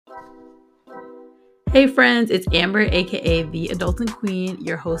Hey friends, it's Amber, aka the Adulting Queen,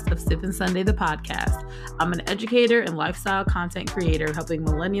 your host of Sippin' Sunday, the podcast. I'm an educator and lifestyle content creator helping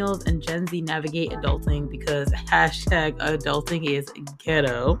millennials and Gen Z navigate adulting because hashtag adulting is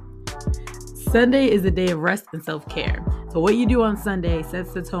ghetto. Sunday is a day of rest and self-care, but what you do on Sunday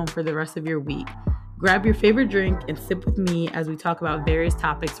sets the tone for the rest of your week. Grab your favorite drink and sip with me as we talk about various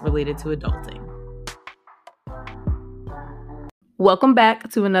topics related to adulting. Welcome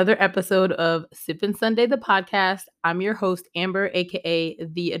back to another episode of Sippin' Sunday, the podcast. I'm your host, Amber, aka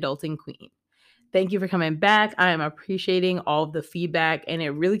the Adulting Queen. Thank you for coming back. I am appreciating all of the feedback, and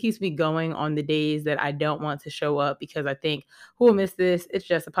it really keeps me going on the days that I don't want to show up because I think, who will miss this? It's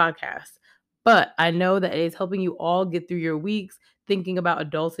just a podcast. But I know that it is helping you all get through your weeks, thinking about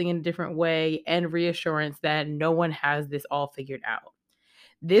adulting in a different way, and reassurance that no one has this all figured out.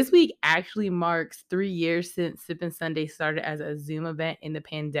 This week actually marks 3 years since Sippin' Sunday started as a Zoom event in the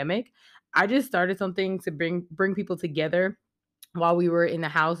pandemic. I just started something to bring people together while we were in the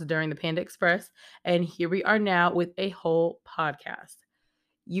house during the Panda Express, and here we are now with a whole podcast.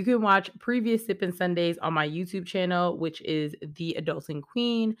 You can watch previous Sippin' Sundays on my YouTube channel, which is The Adulting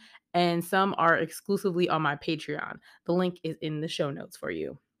Queen, and some are exclusively on my Patreon. The link is in the show notes for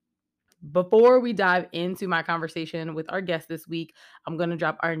you. Before we dive into my conversation with our guest this week, I'm going to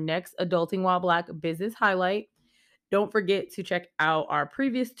drop our next Adulting While Black business highlight. Don't forget to check out our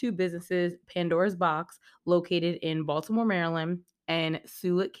previous two businesses, Pandora's Box, located in Baltimore, Maryland, and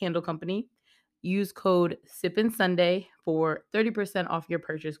Sulit Candle Company. Use code SIPPINSUNDAY for 30% off your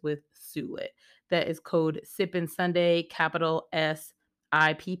purchase with Sulit. That is code SIPPINSUNDAY, capital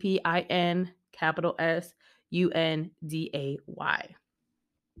SIPPIN, capital SUNDAY.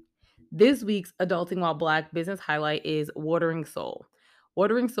 This week's Adulting While Black business highlight is Watering Soul.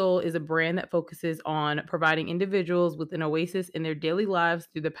 Watering Soul is a brand that focuses on providing individuals with an oasis in their daily lives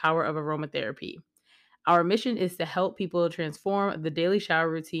through the power of aromatherapy. Our mission is to help people transform the daily shower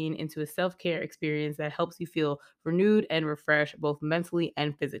routine into a self-care experience that helps you feel renewed and refreshed both mentally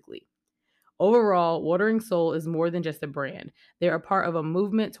and physically. Overall, Watering Soul is more than just a brand. They are part of a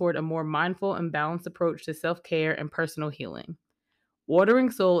movement toward a more mindful and balanced approach to self-care and personal healing. Watering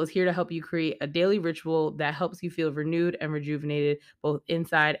Soul is here to help you create a daily ritual that helps you feel renewed and rejuvenated both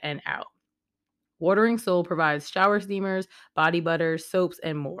inside and out. Watering Soul provides shower steamers, body butters, soaps,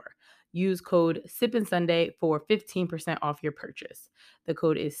 and more. Use code SIPPINSUNDAY for 15% off your purchase. The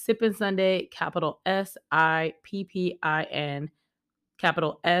code is SIPPINSUNDAY, capital SIPPIN,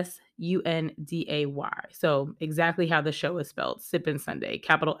 capital SUNDAY. So exactly how the show is spelled, Sippin' Sunday.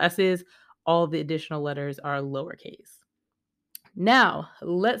 Capital S's, all the additional letters are lowercase. Now,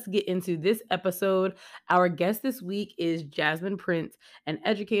 let's get into this episode. Our guest this week is Jasmine Prince, an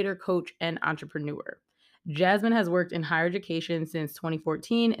educator, coach, and entrepreneur. Jasmine has worked in higher education since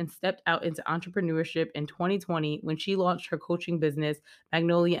 2014 and stepped out into entrepreneurship in 2020 when she launched her coaching business,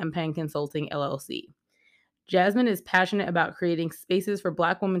 Magnolia and Penn Consulting LLC. Jasmine is passionate about creating spaces for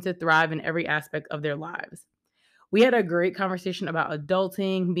Black women to thrive in every aspect of their lives. We had a great conversation about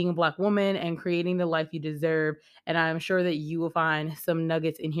adulting, being a Black woman, and creating the life you deserve. And I'm sure that you will find some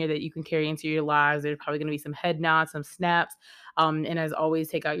nuggets in here that you can carry into your lives. There's probably going to be some head nods, some snaps. And as always,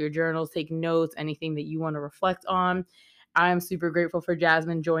 take out your journals, take notes, anything that you want to reflect on. I'm super grateful for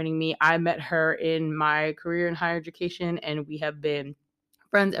Jasmine joining me. I met her in my career in higher education, and we have been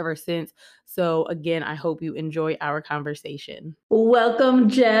friends ever since. So again, I hope you enjoy our conversation. Welcome,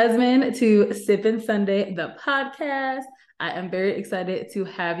 Jasmine, to Sippin' Sunday, the podcast. I am very excited to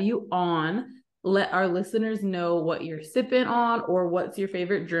have you on. Let our listeners know what you're sipping on or what's your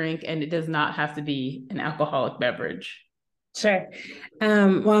favorite drink, and it does not have to be an alcoholic beverage. Sure.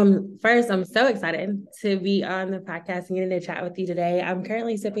 First, I'm so excited to be on the podcast and getting to chat with you today. I'm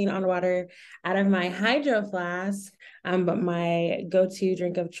currently sipping on water out of my hydro flask, but my go-to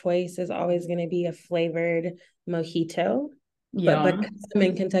drink of choice is always going to be a flavored mojito. But because I'm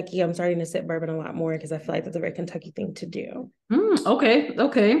in Kentucky, I'm starting to sip bourbon a lot more because I feel like that's a very Kentucky thing to do.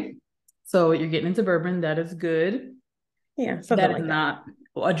 Okay. So you're getting into bourbon. That is good. Yeah, that is not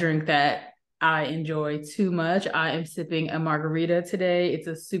a drink that I enjoy too much. I am sipping a margarita today. It's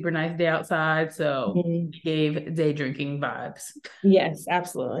a super nice day outside, so it gave day drinking vibes. Yes,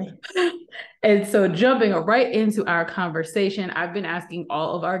 absolutely. And so jumping right into our conversation, I've been asking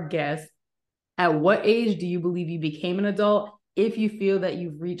all of our guests, at what age do you believe you became an adult, if you feel that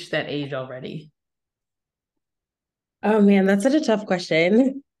you've reached that age already? Oh man, that's such a tough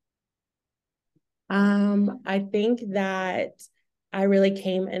question. I think that I really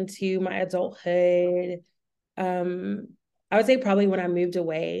came into my adulthood. I would say probably when I moved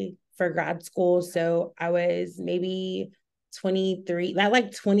away for grad school. So I was maybe 23, that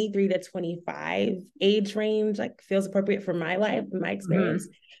like 23 to 25 age range, like feels appropriate for my life, my experience.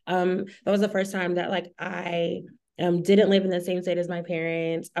 That was the first time that like I didn't live in the same state as my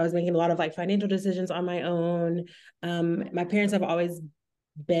parents. I was making a lot of like financial decisions on my own. My parents have always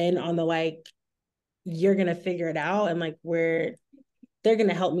been on the like, you're gonna figure it out, and like they're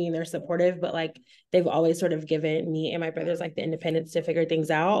gonna help me and they're supportive, but like they've always sort of given me and my brothers like the independence to figure things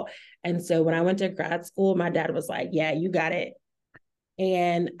out. And so when I went to grad school, my dad was like, "Yeah, you got it."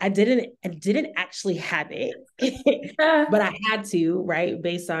 And I didn't actually have it, but I had to, right,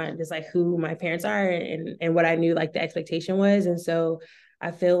 based on just like who my parents are and what I knew like the expectation was. And so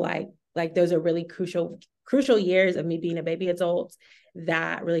I feel like those are really crucial years of me being a baby adult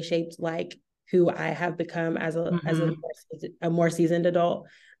that really shaped like who I have become as a more seasoned adult,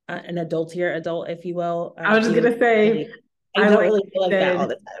 an adultier adult, if you will. I was just gonna say, I don't really feel like that all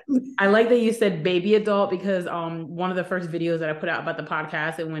the time. I like that you said baby adult because one of the first videos that I put out about the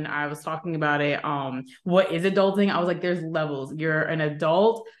podcast, and when I was talking about it, what is adulting? I was like, there's levels. You're an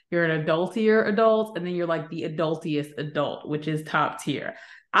adult, you're an adultier adult, and then you're like the adultiest adult, which is top tier.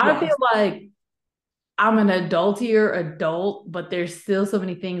 I feel like I'm an adultier adult, but there's still so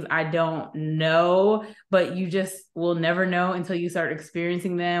many things I don't know, but you just will never know until you start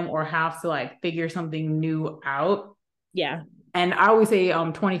experiencing them or have to like figure something new out. Yeah. And I always say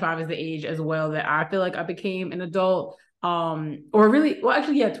 25 is the age as well that I feel like I became an adult. Or really, well,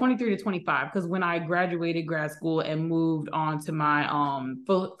 actually, yeah, 23 to 25. Because when I graduated grad school and moved on to my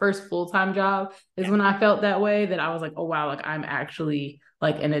first full-time job is when I felt that way, that I was like, oh wow, like I'm actually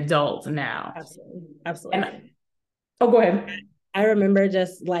like an adult now. Absolutely. Oh, go ahead. I remember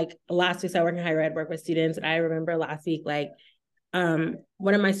just like last week, I work in higher ed, work with students. And I remember last week, like,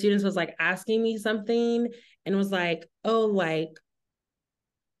 one of my students was like asking me something and was like, oh, like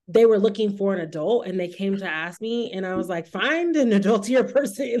they were looking for an adult and they came to ask me. And I was like, find an adultier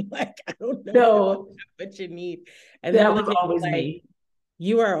person. Like, I don't know what you need. And that was always like, me.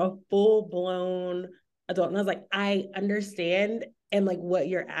 You are a full-blown adult. And I was like, I understand. And like what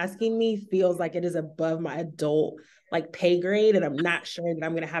you're asking me feels like it is above my adult like pay grade. And I'm not sure that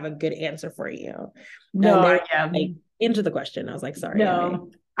I'm gonna have a good answer for you. No, and they were like, answer the question. I was like, sorry. No,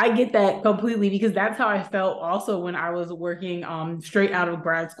 I get that completely because that's how I felt also when I was working straight out of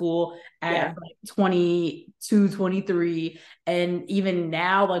grad school at like 22, 23. And even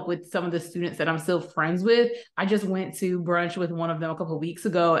now, like with some of the students that I'm still friends with, I just went to brunch with one of them a couple of weeks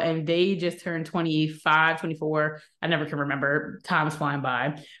ago and they just turned 25, 24. I never can remember, time's flying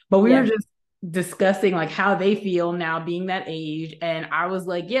by. But we were just discussing like how they feel now being that age, and I was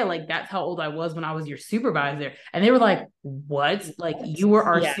like, yeah, like that's how old I was when I was your supervisor. And they were like, what? Like you were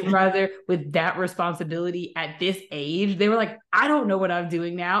our supervisor with that responsibility at this age? They were like, I don't know what I'm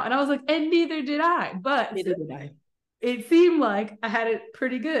doing now. And I was like, and neither did I, but it seemed like I had it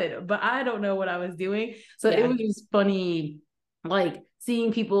pretty good, but I don't know what I was doing. So it was just funny, like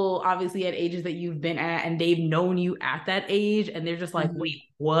seeing people obviously at ages that you've been at and they've known you at that age and they're just like, wait,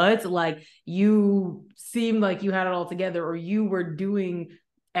 what? Like you seemed like you had it all together or you were doing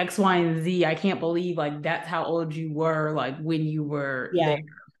X, Y, and Z. I can't believe like that's how old you were like when you were there.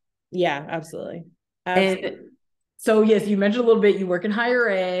 Yeah, absolutely. And so yes, you mentioned a little bit, you work in higher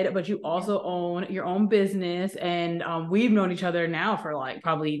ed, but you also own your own business. And we've known each other now for like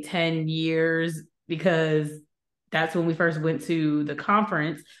probably 10 years because that's when we first went to the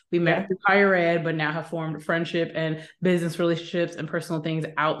conference. We met through higher ed, but now have formed friendship and business relationships and personal things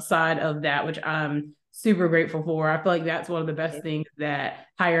outside of that, which I'm super grateful for. I feel like that's one of the best things that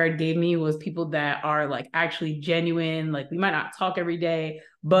higher ed gave me was people that are like actually genuine. Like we might not talk every day,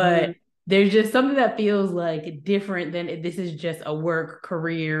 but there's just something that feels like different than this is just a work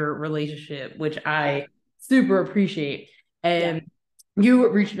career relationship, which I super appreciate. And you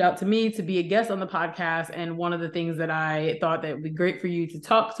reached out to me to be a guest on the podcast. And one of the things that I thought that would be great for you to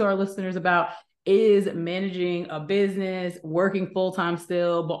talk to our listeners about is managing a business, working full-time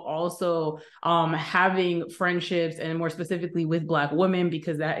still, but also having friendships and more specifically with Black women,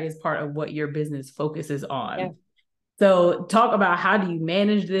 because that is part of what your business focuses on. So talk about how do you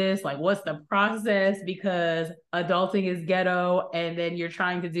manage this? Like what's the process? Because adulting is ghetto and then you're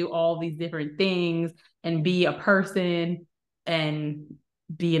trying to do all these different things and be a person and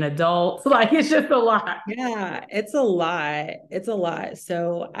be an adult. So like it's just a lot. Yeah, it's a lot. It's a lot.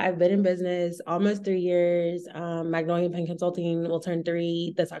 So I've been in business almost 3 years. Magnolia Pen Consulting will turn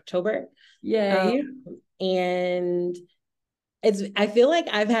 3 this October. Yay. And I feel like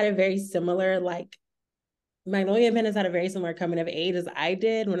I've had a very similar like Magnolia Pen has had a very similar coming of age as I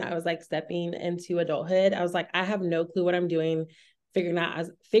did when I was like stepping into adulthood. I was like, I have no clue what I'm doing, figuring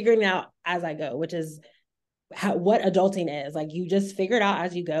out as I go, which is what adulting is. Like you just figure it out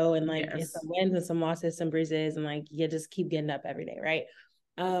as you go, and like it's some Yes. wins and some losses, some bruises, and like you just keep getting up every day, right?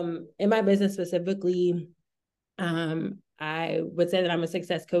 In my business specifically, I would say that I'm a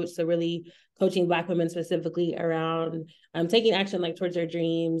success coach. So really coaching Black women specifically around taking action like towards their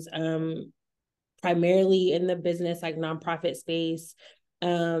dreams, primarily in the business like nonprofit space.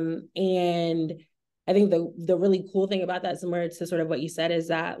 And I think the really cool thing about that, similar to sort of what you said, is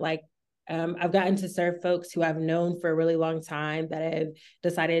that like I've gotten to serve folks who I've known for a really long time that have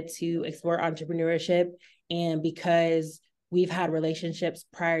decided to explore entrepreneurship. And because we've had relationships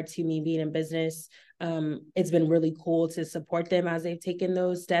prior to me being in business, it's been really cool to support them as they've taken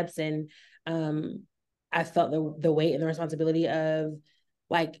those steps. And I felt the weight and the responsibility of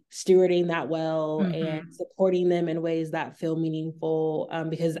like stewarding that well and supporting them in ways that feel meaningful,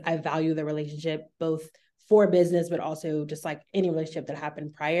 because I value the relationship both for business, but also just like any relationship that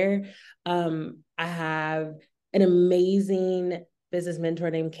happened prior. I have an amazing business mentor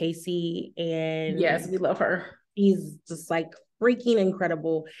named Casey, Yes, and we love her. he's just like freaking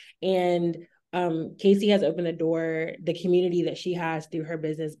incredible. And Casey has opened the door, the community that she has through her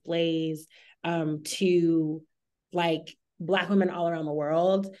business Blaze, to like Black women all around the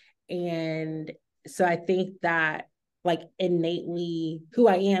world. And so I think that like innately who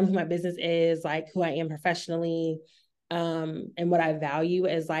I am, who my business is, like who I am professionally, and what I value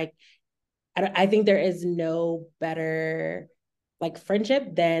is like, I think there is no better like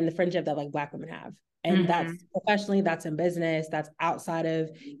friendship than the friendship that like Black women have. And that's professionally, that's in business, that's outside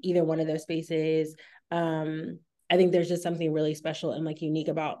of either one of those spaces. I think there's just something really special and like unique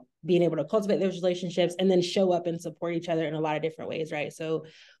about being able to cultivate those relationships and then show up and support each other in a lot of different ways, right? So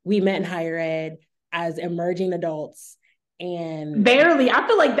we met in higher ed as emerging adults, and Barely. I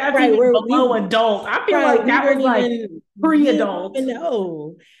feel like that's right, even we below adult. I feel right, like we that was weren't like even, we didn't pre-adult. even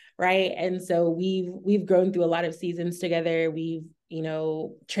know, right? And so we've grown through a lot of seasons together. We've, you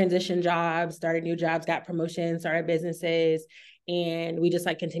know, transitioned jobs, started new jobs, got promotions, started businesses, and we just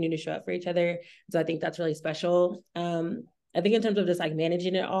like continue to show up for each other. So I think that's really special. I think in terms of just like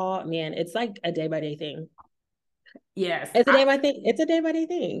managing it all, man, it's like a day by day thing. Yes. It's a day by thing. It's a day by day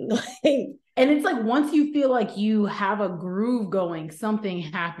thing. Like, And it's like once you feel like you have a groove going, something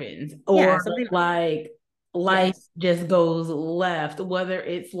happens, yeah, or something. like life Yes. just goes left, whether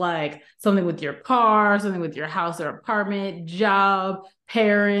it's like something with your car, something with your house or apartment, job,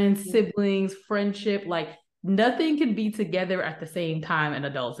 parents, siblings, friendship, like nothing can be together at the same time in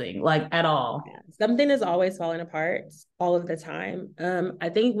adulting, like at all. Yeah. Something is always falling apart all of the time. I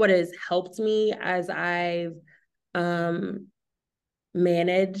think what has helped me as I've um,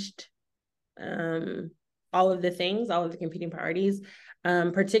 managed um, all of the things, all of the competing priorities,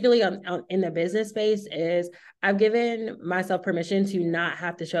 particularly in the business space, is I've given myself permission to not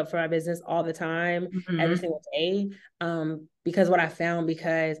have to show up for my business all the time, every single day. Because what I found,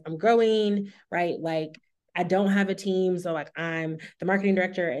 because I'm growing, right? Like I don't have a team. So like I'm the marketing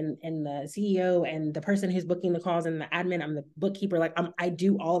director and the CEO and the person who's booking the calls and the admin, I'm the bookkeeper. Like I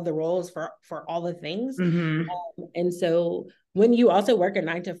do all of the roles for all the things. And so when you also work a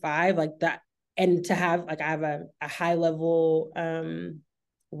 9 to 5, like that, and to have like I have a high level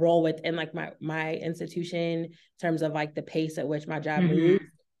role within like my institution in terms of like the pace at which my job moves.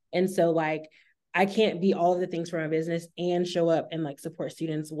 And so like I can't be all of the things for my business and show up and like support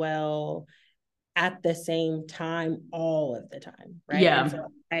students well at the same time all of the time, right? And Yeah. so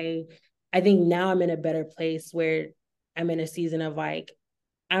I think now I'm in a better place where I'm in a season of like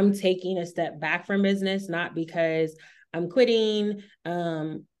I'm taking a step back from business, not because I'm quitting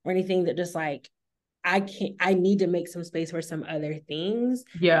or anything, that just like I need to make some space for some other things.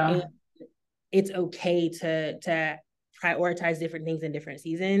 And Yeah. it's okay to prioritize different things in different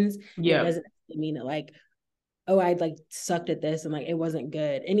seasons. And it Yeah. doesn't mean that like, oh, I like sucked at this and like it wasn't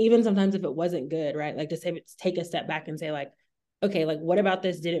good. And even sometimes if it wasn't good, right? Like to say, take a step back and say like, okay, like what about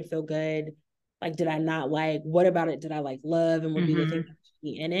this didn't feel good? Like, did I not like, what about it did I like love and would be the thing that should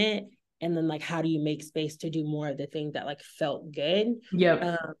be in it? And then like, how do you make space to do more of the thing that like felt good?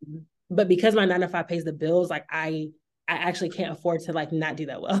 Yep. But because my 9 to 5 pays the bills, like I actually can't afford to like not do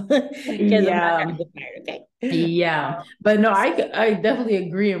that well because I'm not Yeah. gonna get fired. Okay. Yeah, but no, I definitely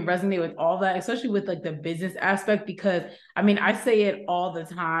agree and resonate with all that, especially with like the business aspect, because I mean, I say it all the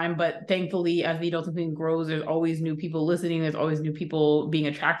time, but thankfully, as the adulting thing grows, there's always new people listening. There's always new people being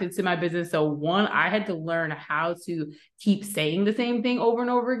attracted to my business. So one, I had to learn how to keep saying the same thing over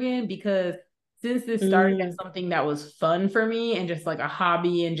and over again, because since this started as something that was fun for me and just like a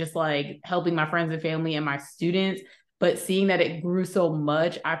hobby and just like helping my friends and family and my students, but seeing that it grew so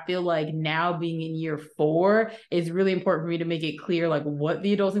much, I feel like now being in year 4 is really important for me to make it clear like what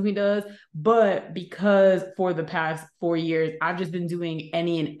the Adulting Queen does. But because for the past 4 years, I've just been doing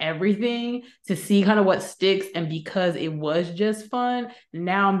any and everything to see kind of what sticks. And because it was just fun,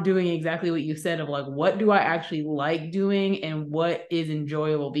 now I'm doing exactly what you said of like, what do I actually like doing and what is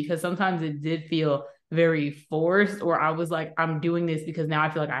enjoyable? Because sometimes it did feel very forced, or I was like, I'm doing this because now I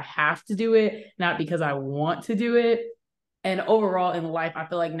feel like I have to do it, not because I want to do it. And overall in life, I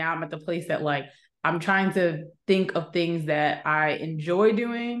feel like now I'm at the place that like I'm trying to think of things that I enjoy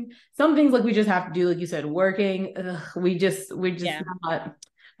doing. Some things like we just have to do, like you said, working. We're just Yeah. not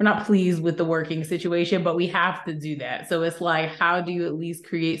we're not pleased with the working situation, but we have to do that. So it's like, how do you at least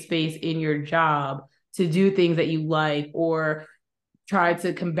create space in your job to do things that you like, or try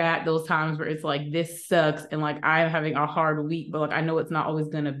to combat those times where it's like this sucks and like I'm having a hard week, but like I know it's not always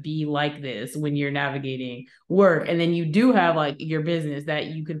going to be like this when you're navigating work. And then you do have like your business that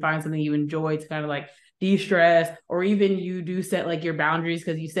you can find something you enjoy to kind of like de-stress, or even you do set like your boundaries,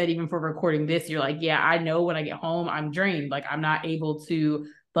 because you said even for recording this, you're like, yeah, I know when I get home I'm drained, like I'm not able to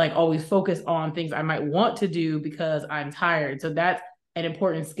like always focus on things I might want to do because I'm tired. So that's an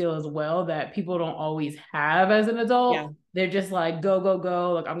important skill as well that people don't always have as an adult. Yeah. They're just like, go, go,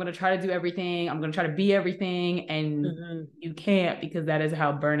 go. Like, I'm going to try to do everything. I'm going to try to be everything. And Mm-hmm. you can't, because that is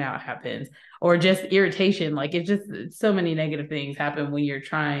how burnout happens, or just irritation. Like, it's so many negative things happen when you're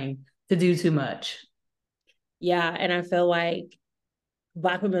trying to do too much. Yeah. And I feel like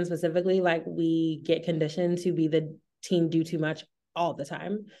Black women specifically, like we get conditioned to be the team do too much all the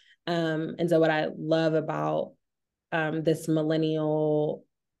time. And so what I love about this millennial,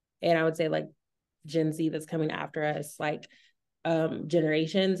 and I would say like Gen Z that's coming after us, like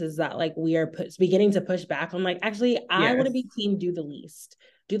generations, is that like we are beginning to push back on like, actually, I want to Yes. be team do the least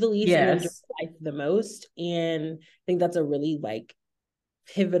and enjoy Yes. life the most. And I think that's a really like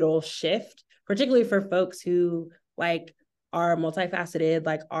pivotal shift, particularly for folks who like are multifaceted,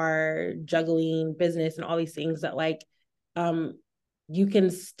 like are juggling business and all these things that like um you can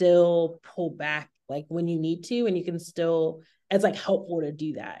still pull back like when you need to, and you can still, it's like helpful to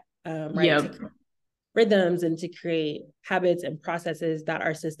do that, right, to Yep. rhythms and to create habits and processes that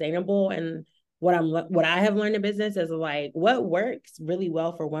are sustainable. And what I have learned in business is like what works really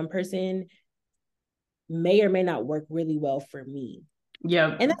well for one person may or may not work really well for me,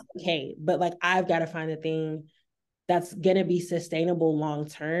 Yep. and that's okay. But like I've got to find the thing that's gonna be sustainable long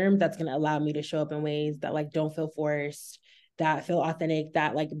term, that's gonna allow me to show up in ways that like don't feel forced, that feel authentic,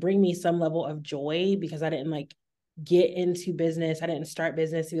 that like bring me some level of joy, because I didn't like get into business. I didn't start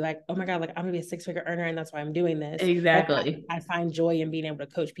business to be like, oh my God, like I'm gonna be a 6-figure earner and that's why I'm doing this. Like Exactly. I find joy in being able to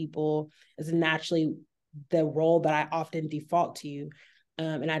coach people. Is naturally the role that I often default to.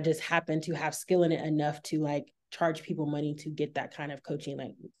 And I just happen to have skill in it enough to like charge people money to get that kind of coaching,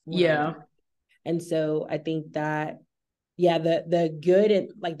 like one-on-one. Yeah. And so I think that, yeah, the good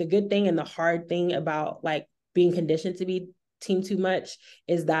and like the good thing and the hard thing about like being conditioned to be team too much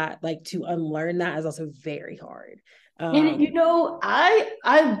is that like to unlearn that is also very hard. And Um,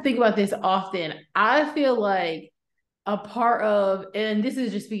 I think about this often. I feel like a part of, and this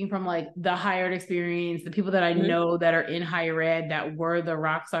is just speaking from like the higher ed experience, the people that I mhm. know that are in higher ed that were the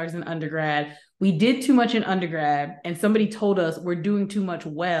rock stars in undergrad, we did too much in undergrad, and somebody told us we're doing too much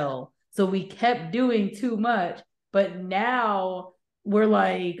well. So we kept doing too much, but now we're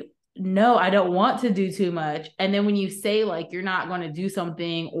like, no, I don't want to do too much. And then when you say like you're not going to do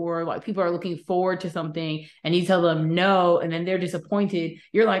something, or like people are looking forward to something and you tell them no, and then they're disappointed,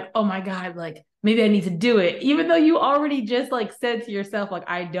 you're like, oh my God, like maybe I need to do it, even though you already just like said to yourself, like,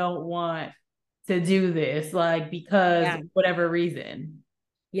 I don't want to do this, like, because Yeah, whatever reason.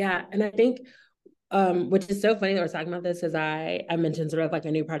 yeah. And I think which is so funny that we're talking about this, because I mentioned sort of like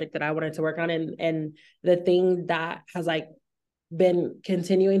a new project that I wanted to work on, and the thing that has like been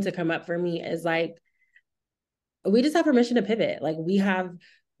continuing to come up for me is like we just have permission to pivot. Like we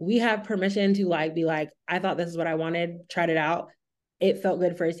have permission to like be like, I thought this is what I wanted, tried it out. It felt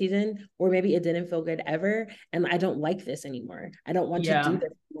good for a season, or maybe it didn't feel good ever. And I don't like this anymore. I don't want to do Yeah.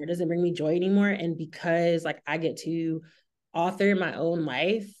 this anymore. It doesn't bring me joy anymore. And because like I get to author my own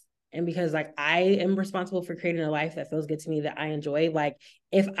life, and because like I am responsible for creating a life that feels good to me, that I enjoy, like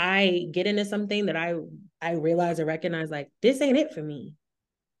if I get into something that I realize or recognize like this ain't it for me,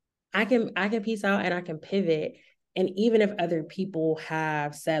 I can peace out and I can pivot. And even if other people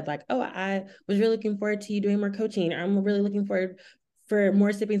have said like, oh, I was really looking forward to you doing more coaching, or I'm really looking forward for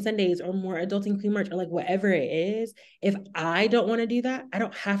more Sipping Sundays or more Adulting Queen merch or like whatever it is, if I don't want to do that, I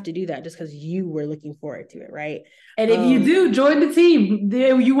don't have to do that just because you were looking forward to it, right? And if you do, join the team.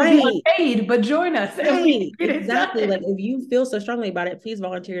 You will be unpaid, but join us. Right, exactly. Like if you feel so strongly about it, please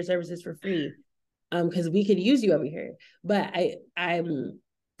volunteer your services for free. Because we could use you over here. But I'm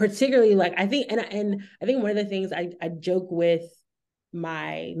particularly like, I think, and I think one of the things I joke with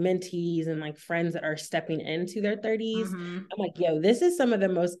my mentees and like friends that are stepping into their 30s, I'm like, yo, this is some of the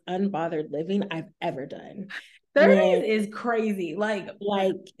most unbothered living I've ever done. 30s is crazy. Like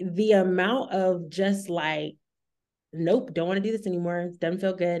the amount of just like, nope, don't want to do this anymore. Doesn't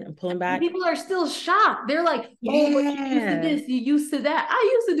feel good. I'm pulling back. People are still shocked. They're like, oh, but you used to this, you used to that.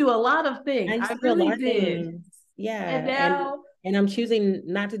 I used to do a lot of things. I really did. Things. Yeah. And now and I'm choosing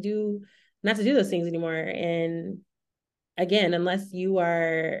not to do those things anymore. And again, unless you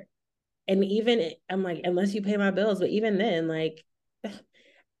are, and even I'm like, unless you pay my bills, but even then, like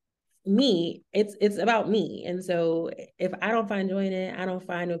me, it's about me. And so if I don't find joy in it, I don't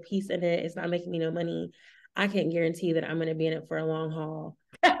find no peace in it, it's not making me no money, I can't guarantee that I'm going to be in it for a long haul.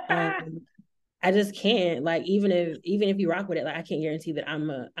 I just can't. Like even if you rock with it, like I can't guarantee that I'm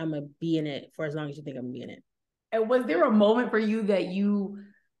a be in it for as long as you think I'm gonna be in it. And was there a moment for you that you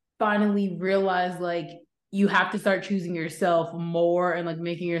finally realized like you have to start choosing yourself more and like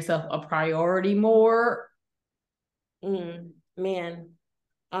making yourself a priority more? Man,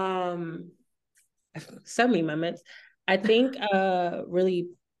 so many moments. I think a really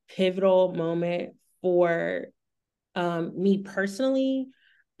pivotal moment for me personally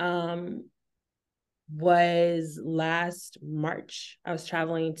was last March. I was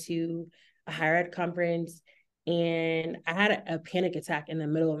traveling to a higher ed conference and I had a panic attack in the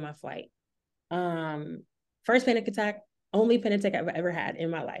middle of my flight. First panic attack, only panic attack I've ever had in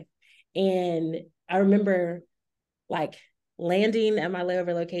my life. And I remember like landing at my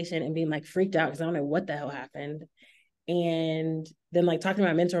layover location and being like freaked out because I don't know what the hell happened. And then like talking to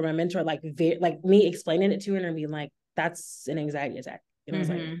my mentor like like me explaining it to her and being like, that's an anxiety attack. And I was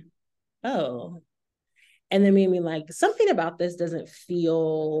like, oh. And then made me like, something about this doesn't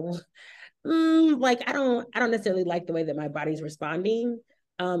feel like I don't necessarily like the way that my body's responding.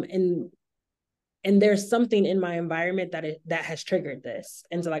 And there's something in my environment that has triggered this.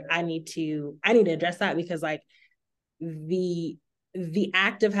 And so like I need to address that because like the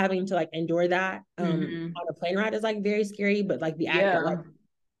act of having to like endure that on a plane ride is like very scary, but like the act that like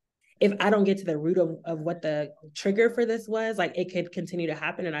if I don't get to the root of what the trigger for this was, like it could continue to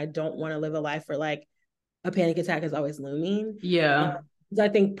happen and I don't want to live a life where like a panic attack is always looming. So I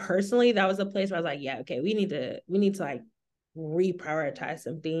think personally that was a place where I was like, yeah, okay, we need to like reprioritize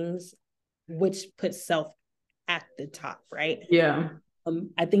some things, which puts self at the top, right?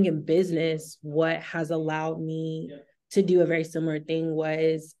 I think in business, what has allowed me to do a very similar thing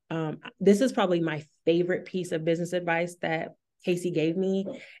was this is probably my favorite piece of business advice that Casey gave me,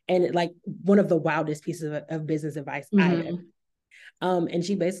 and like one of the wildest pieces of business advice I've ever. And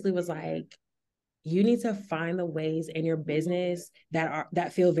she basically was like, you need to find the ways in your business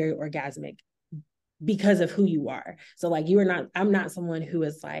that feel very orgasmic because of who you are. So like I'm not someone who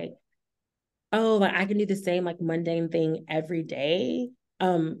is like, oh, like I can do the same like mundane thing every day.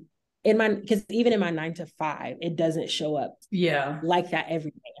 Because even in my 9 to 5, it doesn't show up like that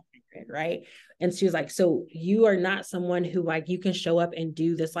every day, right? And she was like, so you are not someone who like you can show up and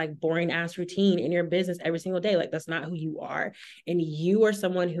do this like boring ass routine in your business every single day. Like that's not who you are. And you are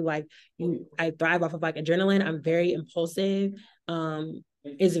someone who like I thrive off of like adrenaline. I'm very impulsive.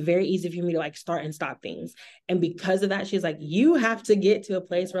 It's very easy for me to like start and stop things. And because of that, she's like, you have to get to a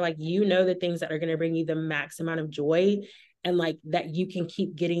place where like you know the things that are going to bring you the max amount of joy and like that you can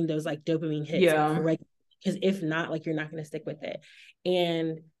keep getting those like dopamine hits. Because if not, like you're not going to stick with it.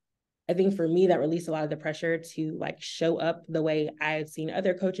 And I think for me, that released a lot of the pressure to like show up the way I've seen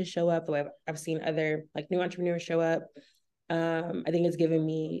other coaches show up, the way I've seen other like new entrepreneurs show up. I think it's given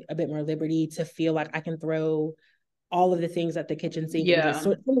me a bit more liberty to feel like I can throw all of the things at the kitchen sink and just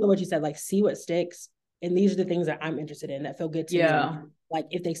sort of what you said, like see what sticks. And these are the things that I'm interested in that feel good to me. Like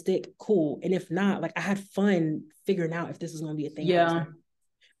if they stick, cool. And if not, like I had fun figuring out if this is going to be a thing.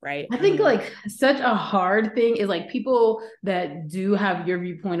 Right. I think like such a hard thing is like people that do have your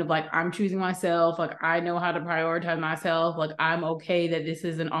viewpoint of like, I'm choosing myself. Like I know how to prioritize myself. Like I'm okay that this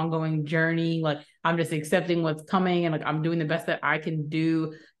is an ongoing journey. Like I'm just accepting what's coming and like I'm doing the best that I can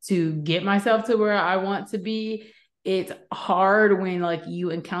do to get myself to where I want to be. It's hard when like you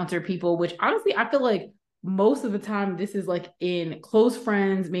encounter people, which honestly, I feel like most of the time this is like in close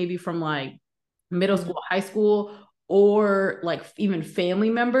friends, maybe from like middle school, high school, or like even family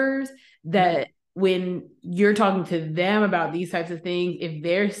members that when you're talking to them about these types of things, if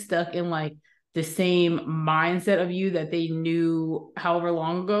they're stuck in like the same mindset of you that they knew however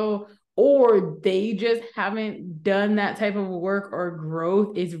long ago, or they just haven't done that type of work or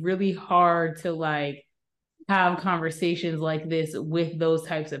growth, it's really hard to like have conversations like this with those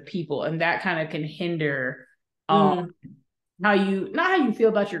types of people. And that kind of can hinder Mm. how you, not how you feel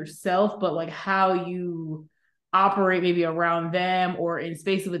about yourself, but like how you operate maybe around them or in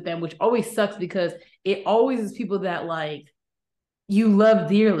spaces with them, which always sucks because it always is people that like you love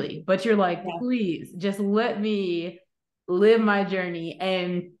dearly, but you're like, Yeah. please just let me live my journey.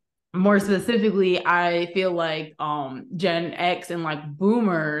 And more specifically, I feel like Gen X and like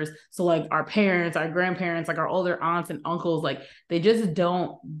boomers, so like our parents, our grandparents, like our older aunts and uncles, like they just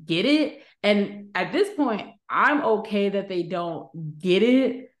don't get it. And at this point, I'm okay that they don't get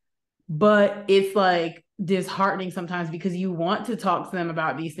it, but it's like disheartening sometimes because you want to talk to them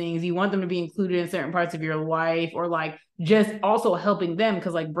about these things. You want them to be included in certain parts of your life, or like just also helping them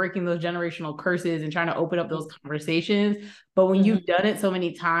because like breaking those generational curses and trying to open up those conversations. But when Mm-hmm. you've done it so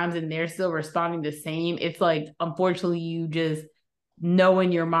many times and they're still responding the same, it's like unfortunately you just know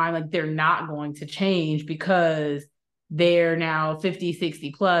in your mind like they're not going to change because they're now 50,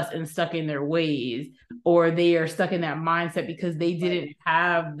 60 plus and stuck in their ways, or they are stuck in that mindset because they didn't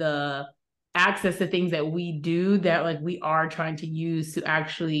have the access to things that we do, that like we are trying to use to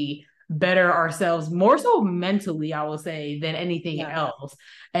actually better ourselves more so mentally, I will say, than anything Yeah. else.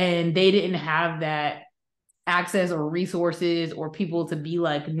 And they didn't have that access or resources or people to be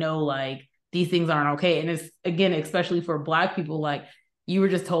like, no, like these things aren't okay. And it's again, especially for Black people, like you were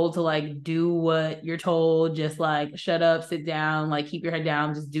just told to like do what you're told, just like shut up, sit down, like keep your head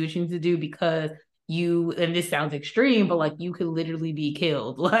down, just do what you need to do because you, and this sounds extreme, but like you could literally be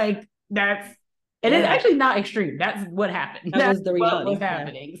killed. Like that's, and it's Yeah. actually not extreme. That's what happened. That That's was the what was reality. Yeah.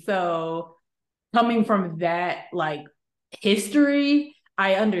 happening. So coming from that like history,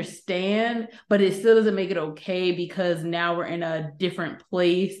 I understand, but it still doesn't make it okay because now we're in a different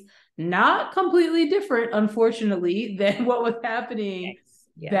place, not completely different, unfortunately, than what was happening Yes.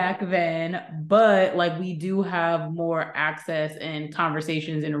 Yeah. back then, but like we do have more access and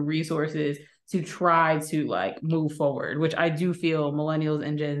conversations and resources to try to like move forward, which I do feel millennials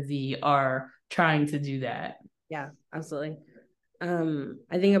and Gen Z are trying to do that. Yeah, absolutely.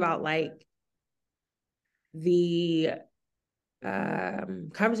 I think about like the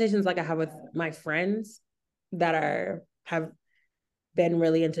conversations like I have with my friends that are have been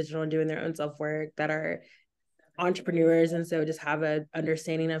really intentional in doing their own self work, that are entrepreneurs, and so just have a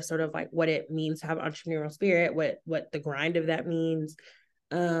understanding of sort of like what it means to have entrepreneurial spirit, what the grind of that means,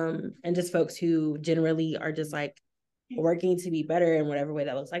 and just folks who generally are just like working to be better in whatever way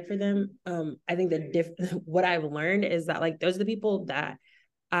that looks like for them. I think what I've learned is that like those are the people that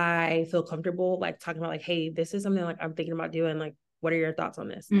I feel comfortable like talking about like, hey, this is something like I'm thinking about doing. Like, what are your thoughts on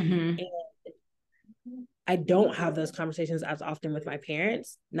this? Mm-hmm. And I don't have those conversations as often with my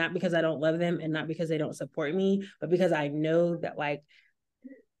parents, not because I don't love them and not because they don't support me, but because I know that like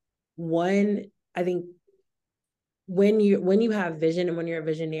one, I think when you have vision and when you're a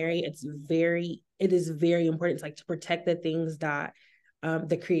visionary, it is very important to like to protect the things that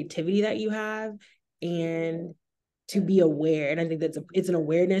the creativity that you have, and to be aware. And I think it's an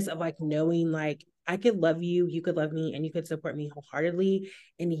awareness of like knowing like I could love you, you could love me, and you could support me wholeheartedly,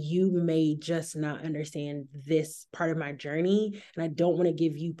 and you may just not understand this part of my journey, and I don't want to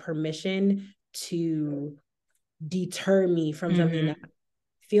give you permission to deter me from something Mm-hmm. that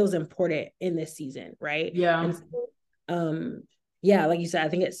feels important in this season, right? Yeah. And so, yeah, like you said, I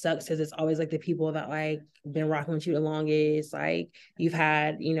think it sucks because it's always like the people that like been rocking with you the longest, like you've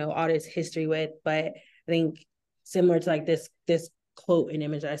had, all this history with. But I think similar to like this quote and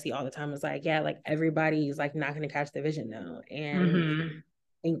image that I see all the time is like, yeah, like everybody's like not going to catch the vision though. And Mm-hmm.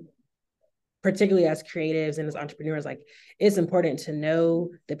 I think particularly as creatives and as entrepreneurs, like it's important to know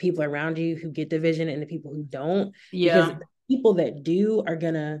the people around you who get the vision and the people who don't, because Yeah. the people that do they're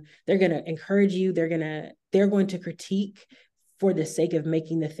gonna encourage you, they're going to critique for the sake of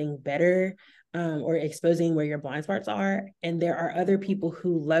making the thing better, or exposing where your blind spots are. And there are other people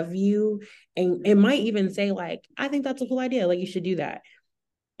who love you and it might even say like, I think that's a cool idea, like you should do that.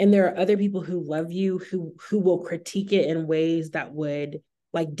 And there are other people who love you who will critique it in ways that would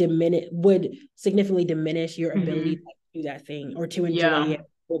significantly diminish your ability to Mm-hmm. do that thing or to enjoy Yeah. it,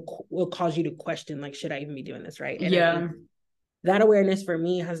 will cause you to question like, should I even be doing this, right? And I think Yeah. that awareness for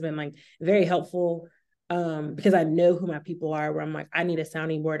me has been like very helpful, because I know who my people are, where I'm like, I need a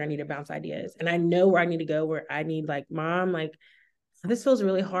sounding board, I need to bounce ideas, and I know where I need to go, where I need like, mom, like this feels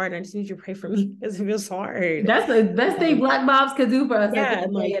really hard. I just need you to pray for me because it feels hard. That's the best thing Black moms could do for us at Yeah, this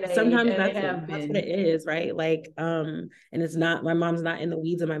and day like and age, sometimes and they have that's what it been. is, right? Like, and it's not, my mom's not in the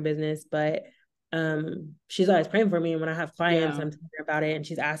weeds of my business, but she's always praying for me. And when I have clients, Yeah. I'm telling her about it, and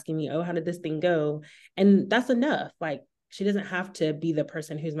she's asking me, oh, how did this thing go? And that's enough. Like, she doesn't have to be the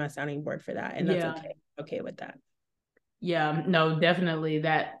person who's my sounding board for that. And that's Yeah. okay. Okay with that. Yeah, no, definitely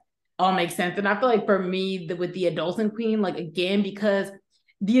that all makes sense. And I feel like for me, with the Adulting Queen, like again, because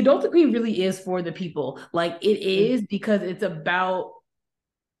the Adulting Queen really is for the people. Like it is because it's about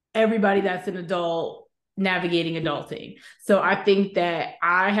everybody that's an adult navigating adulting. So I think that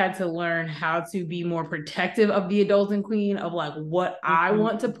I had to learn how to be more protective of the Adulting Queen, of like what I Mm-hmm.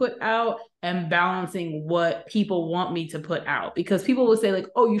 want to put out and balancing what people want me to put out. Because people will say like,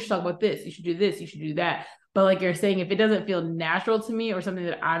 oh, you should talk about this, you should do this, you should do that. But like you're saying, if it doesn't feel natural to me or something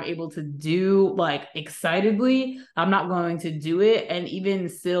that I'm able to do like excitedly, I'm not going to do it. And even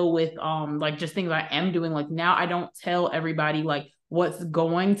still with like just things I am doing, like now I don't tell everybody like what's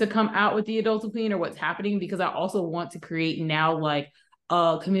going to come out with the Adult Queen or what's happening, because I also want to create now like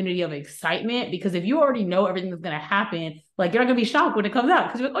a community of excitement. Because if you already know everything that's going to happen, like you're not going to be shocked when it comes out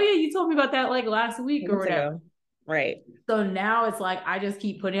because you're like, oh yeah, you told me about that like last week or whatever. Ago. Right. So now it's like I just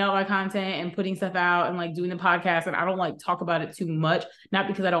keep putting out my content and putting stuff out and like doing the podcast, and I don't like talk about it too much, not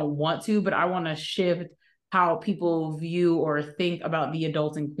because I don't want to, but I want to shift how people view or think about the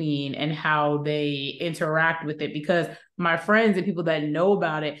Adulting Queen and how they interact with it, because my friends and people that know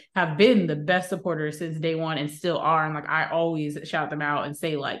about it have been the best supporters since day one and still are. And like I always shout them out and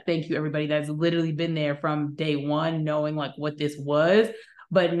say like thank you everybody that's literally been there from day one knowing like what this was.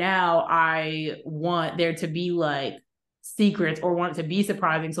 But now I want there to be like secrets or want it to be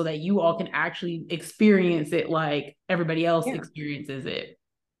surprising so that you all can actually experience it like everybody else experiences it.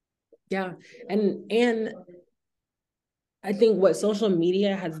 Yeah. And I think what social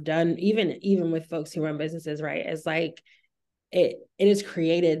media has done, even with folks who run businesses, right, is like it has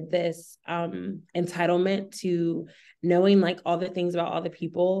created this entitlement to knowing like all the things about all the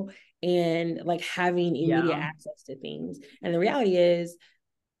people and like having immediate access to things. And the reality is,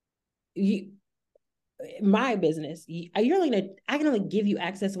 my business, I can only give you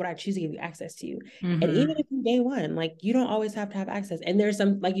access to what I choose to give you access to. Mm-hmm. And even if you're day one, like you don't always have to have access. And there's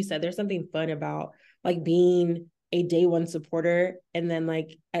some, like you said, there's something fun about like being a day one supporter and then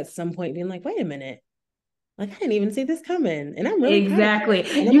like at some point being like, wait a minute, like I didn't even see this coming, and I'm really exactly.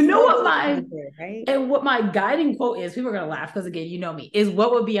 You know what my right? And what my guiding quote is, people are gonna laugh because again, you know me, is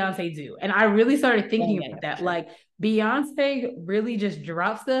what would Beyonce do? And I really started thinking about that. Sure. Like Beyonce really just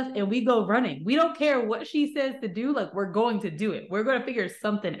drops stuff and we go running. We don't care what she says to do, like we're going to do it. We're gonna figure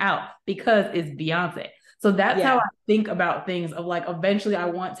something out because it's Beyonce. So that's how I think about things, of like eventually I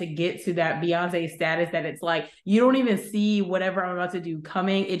want to get to that Beyonce status that it's like you don't even see whatever I'm about to do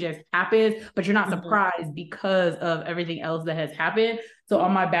coming. It just happens, but you're not surprised because of everything else that has happened. So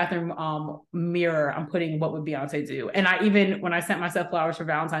on my bathroom mirror, I'm putting what would Beyonce do. And I even, when I sent myself flowers for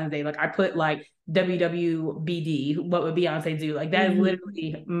Valentine's Day, like I put like WWBD, what would Beyonce do? Like that is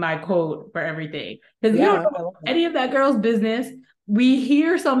literally my quote for everything. Because you don't know any of that girl's business. We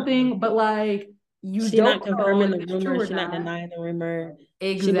hear something, but like she's not confirming the rumor. She's not denying the rumor.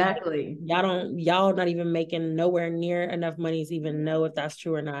 Exactly. Y'all not even making nowhere near enough money to even know if that's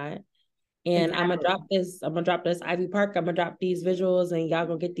true or not. And I'm gonna drop this Ivy Park. I'm gonna drop these visuals, and y'all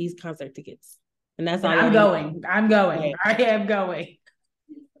gonna get these concert tickets. And that's all. I'm going. Right. I am going.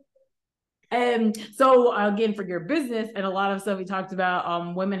 And so again, for your business and a lot of stuff we talked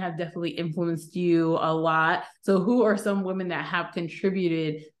about, women have definitely influenced you a lot. So who are some women that have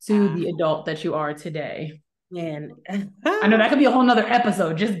contributed to the adult that you are today? Man, I know that could be a whole nother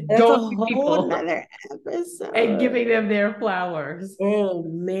episode. Just going to people episode and giving them their flowers. Oh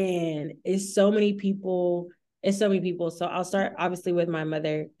man, it's so many people. So I'll start obviously with my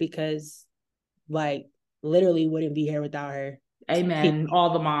mother, because like literally wouldn't be here without her. Amen.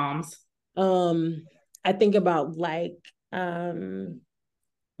 All the moms. I think about like my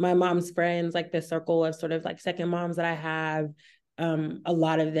mom's friends, like the circle of sort of like second moms that I have. A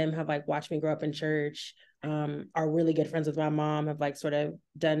lot of them have like watched me grow up in church, are really good friends with my mom, have like sort of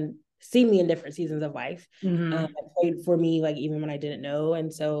seen me in different seasons of life, prayed for me like even when I didn't know.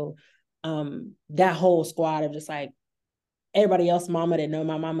 And so that whole squad of just like everybody else mama that know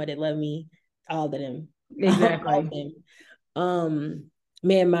my mama that love me, all of them. Exactly. All of them.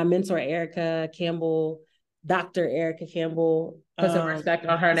 Man, my mentor Erica Campbell, Dr. Erica Campbell. Put some respect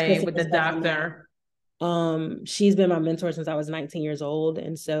on her name with the doctor. She's been my mentor since I was 19 years old.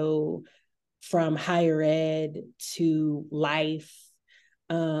 And so from higher ed to life,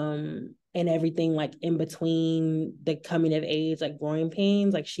 and everything like in between the coming of age, like growing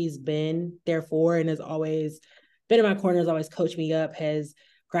pains, like she's been there for and has always been in my corner, has always coached me up, has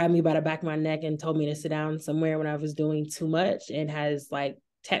grabbed me by the back of my neck and told me to sit down somewhere when I was doing too much, and has like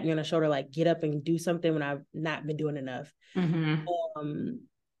tapped me on the shoulder, like get up and do something when I've not been doing enough. Mm-hmm.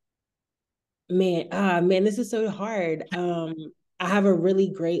 Man, this is so hard. I have a really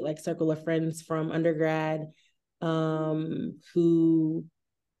great like circle of friends from undergrad, who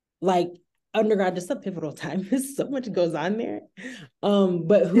like undergrad, just a pivotal time. So much goes on there.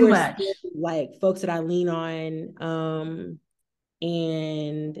 But who Too are much. still like folks that I lean on,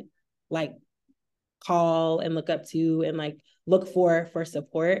 and like call and look up to and like look for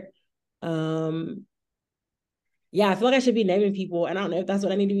support. Yeah, I feel like I should be naming people, and I don't know if that's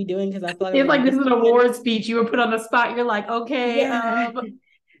what I need to be doing because I feel like I'm It's gonna like this miss is an one. award speech. You were put on the spot. You're like, okay, Yeah.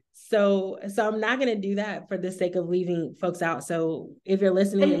 So I'm not gonna do that for the sake of leaving folks out. So if you're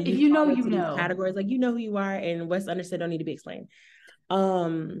listening and and if you you know, fall you into these know. categories, like you know who you are, and what's understood don't need to be explained.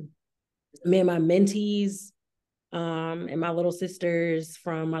 Man, my mentees, and my little sisters,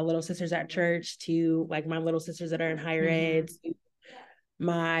 from my little sisters at church to like my little sisters that are in higher ed, to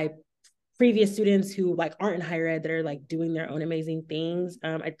my previous students who like aren't in higher ed that are like doing their own amazing things.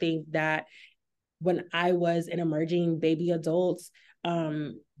 I think that when I was an emerging baby adult,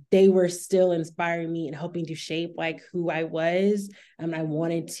 they were still inspiring me and helping to shape like who I was. I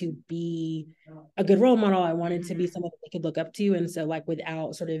wanted to be a good role model. I wanted to be someone that they could look up to. And so like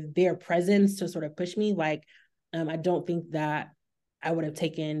without sort of their presence to sort of push me, like I don't think that I would have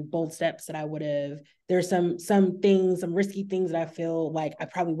taken bold steps that I would have. There's some things, some risky things that I feel like I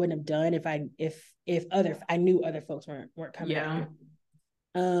probably wouldn't have done if I knew other folks weren't coming after.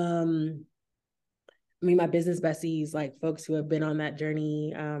 I mean, my business besties, like folks who have been on that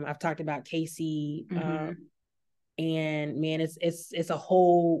journey. I've talked about Casey, and man, it's a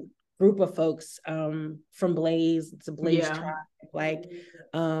whole group of folks, from Blaze. It's a Blaze tribe, like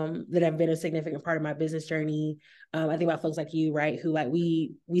that have been a significant part of my business journey. I think about folks like you, right, who like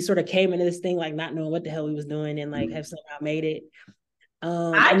we sort of came into this thing like not knowing what the hell we was doing and like have somehow made it.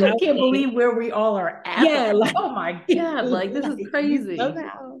 I And just can't believe where we all are at. yeah, Like, like oh my God, like this is crazy.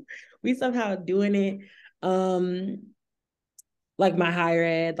 we somehow doing it. Like my higher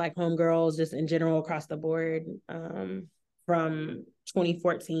ed, like homegirls, just in general across the board, from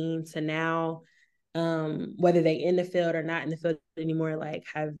 2014 to now, whether they in the field or not in the field anymore, like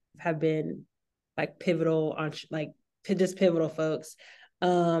have been like pivotal on like just pivotal folks.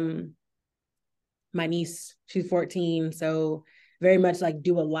 My niece, she's 14, so very much like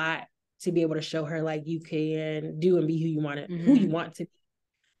do a lot to be able to show her like you can do and be who you want to who you want to be.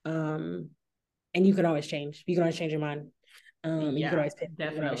 And you can always change. You can always change your mind. And you can always pick,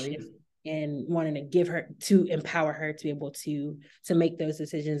 definitely. And wanting to give her, to empower her to be able to make those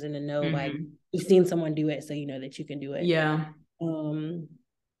decisions and to know like you've seen someone do it, so you know that you can do it. Yeah. And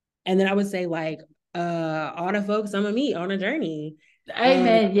then I would say like all the folks I'm gonna meet on a journey.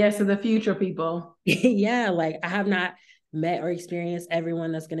 Amen. Yes, to the future people. Yeah, like I have not met or experienced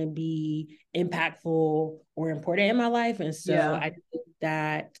everyone that's going to be impactful or important in my life. And so I think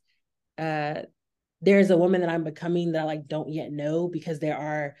that there's a woman that I'm becoming that I like don't yet know, because there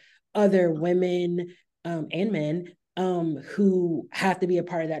are other women and men who have to be a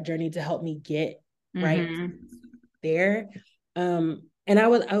part of that journey to help me get right there. And I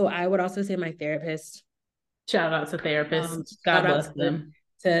would also say my therapist. Shout out to therapists. God bless them.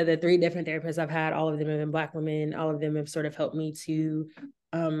 To the 3 different therapists I've had, all of them have been Black women. All of them have sort of helped me to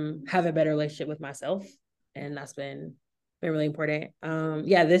have a better relationship with myself. And that's been really important.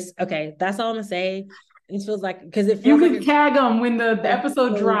 That's all I'm gonna say. This feels like, because it feels you like can tag them when the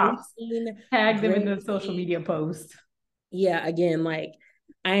episode drops. Tag them in the great social media post. Yeah, again, like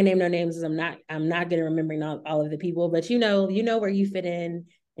I ain't name no names because I'm not good at remembering all of the people, but you know where you fit in,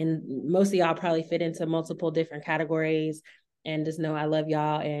 and most of y'all probably fit into multiple different categories. And just know I love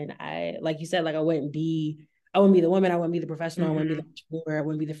y'all, and I, like you said, like I wouldn't be the woman, I wouldn't be the professional, I wouldn't be the entrepreneur, I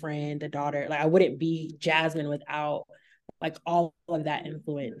wouldn't be the friend, the daughter. Like I wouldn't be Jasmine without like all of that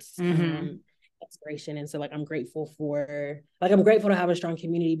influence. Inspiration. And so like I'm grateful to have a strong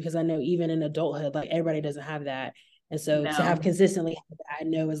community, because I know even in adulthood, like everybody doesn't have that. And so to have consistently, I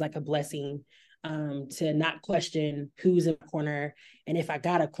know is like a blessing, to not question who's in the corner. And if I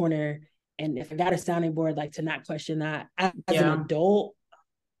got a corner, and if I got a sounding board, like to not question that as an adult,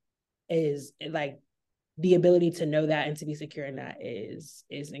 is like the ability to know that and to be secure in that is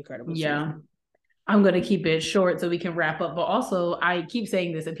incredible. Yeah. I'm going to keep it short so we can wrap up. But also, I keep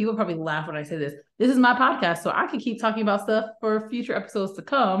saying this, and people probably laugh when I say this. This is my podcast, so I can keep talking about stuff for future episodes to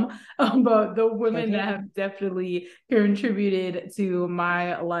come. But the women that have definitely contributed to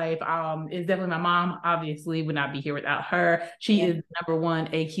my life is definitely my mom. Obviously, would not be here without her. She is the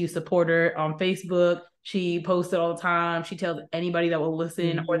 #1 AQ supporter on Facebook. She posts it all the time. She tells anybody that will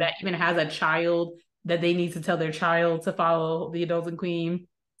listen or that even has a child that they need to tell their child to follow the Adulting Queen.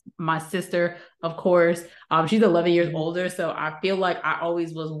 My sister, of course, she's 11 years older, so I feel like I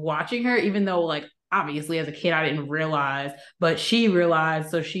always was watching her, even though like obviously as a kid I didn't realize, but she realized,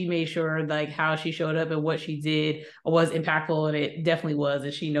 so she made sure like how she showed up and what she did was impactful, and it definitely was,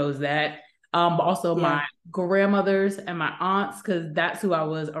 and she knows that. But also my grandmothers and my aunts, because that's who I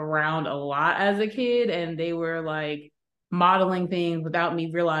was around a lot as a kid, and they were like modeling things without me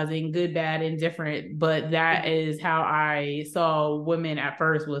realizing, good, bad, indifferent. But that is how I saw women at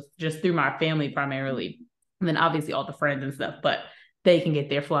first, was just through my family primarily. And then obviously all the friends and stuff, but they can get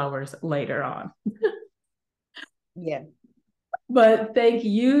their flowers later on. Yeah. But thank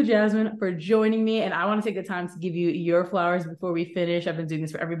you, Jasmine, for joining me. And I want to take the time to give you your flowers before we finish. I've been doing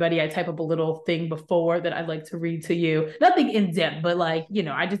this for everybody. I type up a little thing before that I'd like to read to you. Nothing in depth, but like,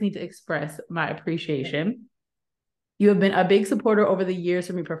 I just need to express my appreciation. You have been a big supporter over the years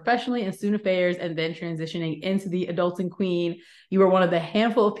for me professionally in student affairs and then transitioning into the Adulting Queen. You were one of the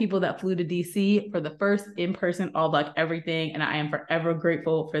handful of people that flew to DC for the first in-person All Black Everything, and I am forever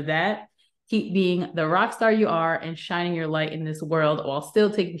grateful for that. Keep being the rock star you are and shining your light in this world while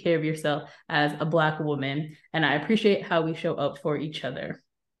still taking care of yourself as a Black woman. And I appreciate how we show up for each other.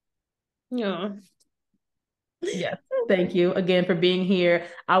 Yeah. Yes. Thank you again for being here.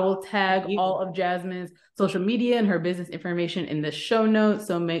 I will tag all of Jasmine's social media and her business information in the show notes.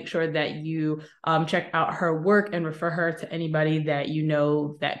 So make sure that you check out her work and refer her to anybody that you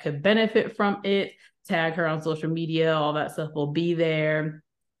know that could benefit from it. Tag her on social media. All that stuff will be there.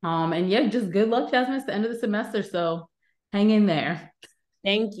 And yeah, just good luck, Jasmine. It's the end of the semester, so hang in there.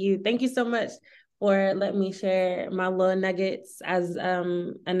 Thank you. Thank you so much for letting me share my little nuggets as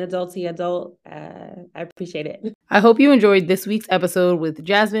an adulty adult. I appreciate it. I hope you enjoyed this week's episode with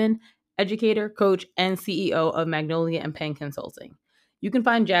Jasmine, educator, coach, and CEO of Magnolia and Pen Consulting. You can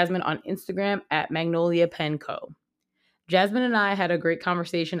find Jasmine on Instagram at Magnolia Pen Co. Jasmine and I had a great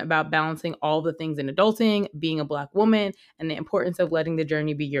conversation about balancing all the things in adulting, being a Black woman, and the importance of letting the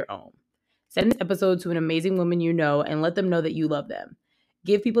journey be your own. Send this episode to an amazing woman you know and let them know that you love them.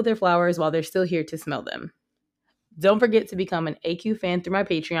 Give people their flowers while they're still here to smell them. Don't forget to become an AQ fan through my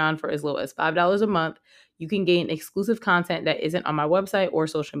Patreon for as low as $5 a month. You can gain exclusive content that isn't on my website or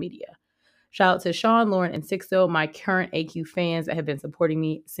social media. Shout out to Sean, Lauren, and Sixto, my current AQ fans that have been supporting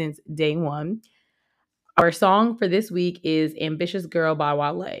me since day one. Our song for this week is Ambitious Girl by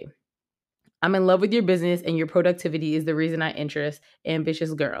Wale. I'm in love with your business and your productivity is the reason I interest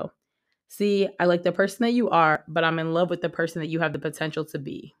Ambitious Girl. See, I like the person that you are, but I'm in love with the person that you have the potential to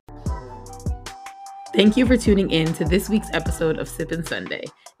be. Thank you for tuning in to this week's episode of Sippin' Sunday.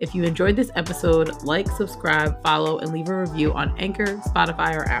 If you enjoyed this episode, like, subscribe, follow, and leave a review on Anchor,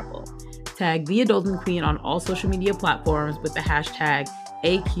 Spotify, or Apple. Tag The Adulting Queen on all social media platforms with the hashtag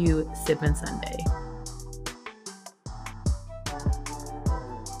AQ Sippin' Sunday.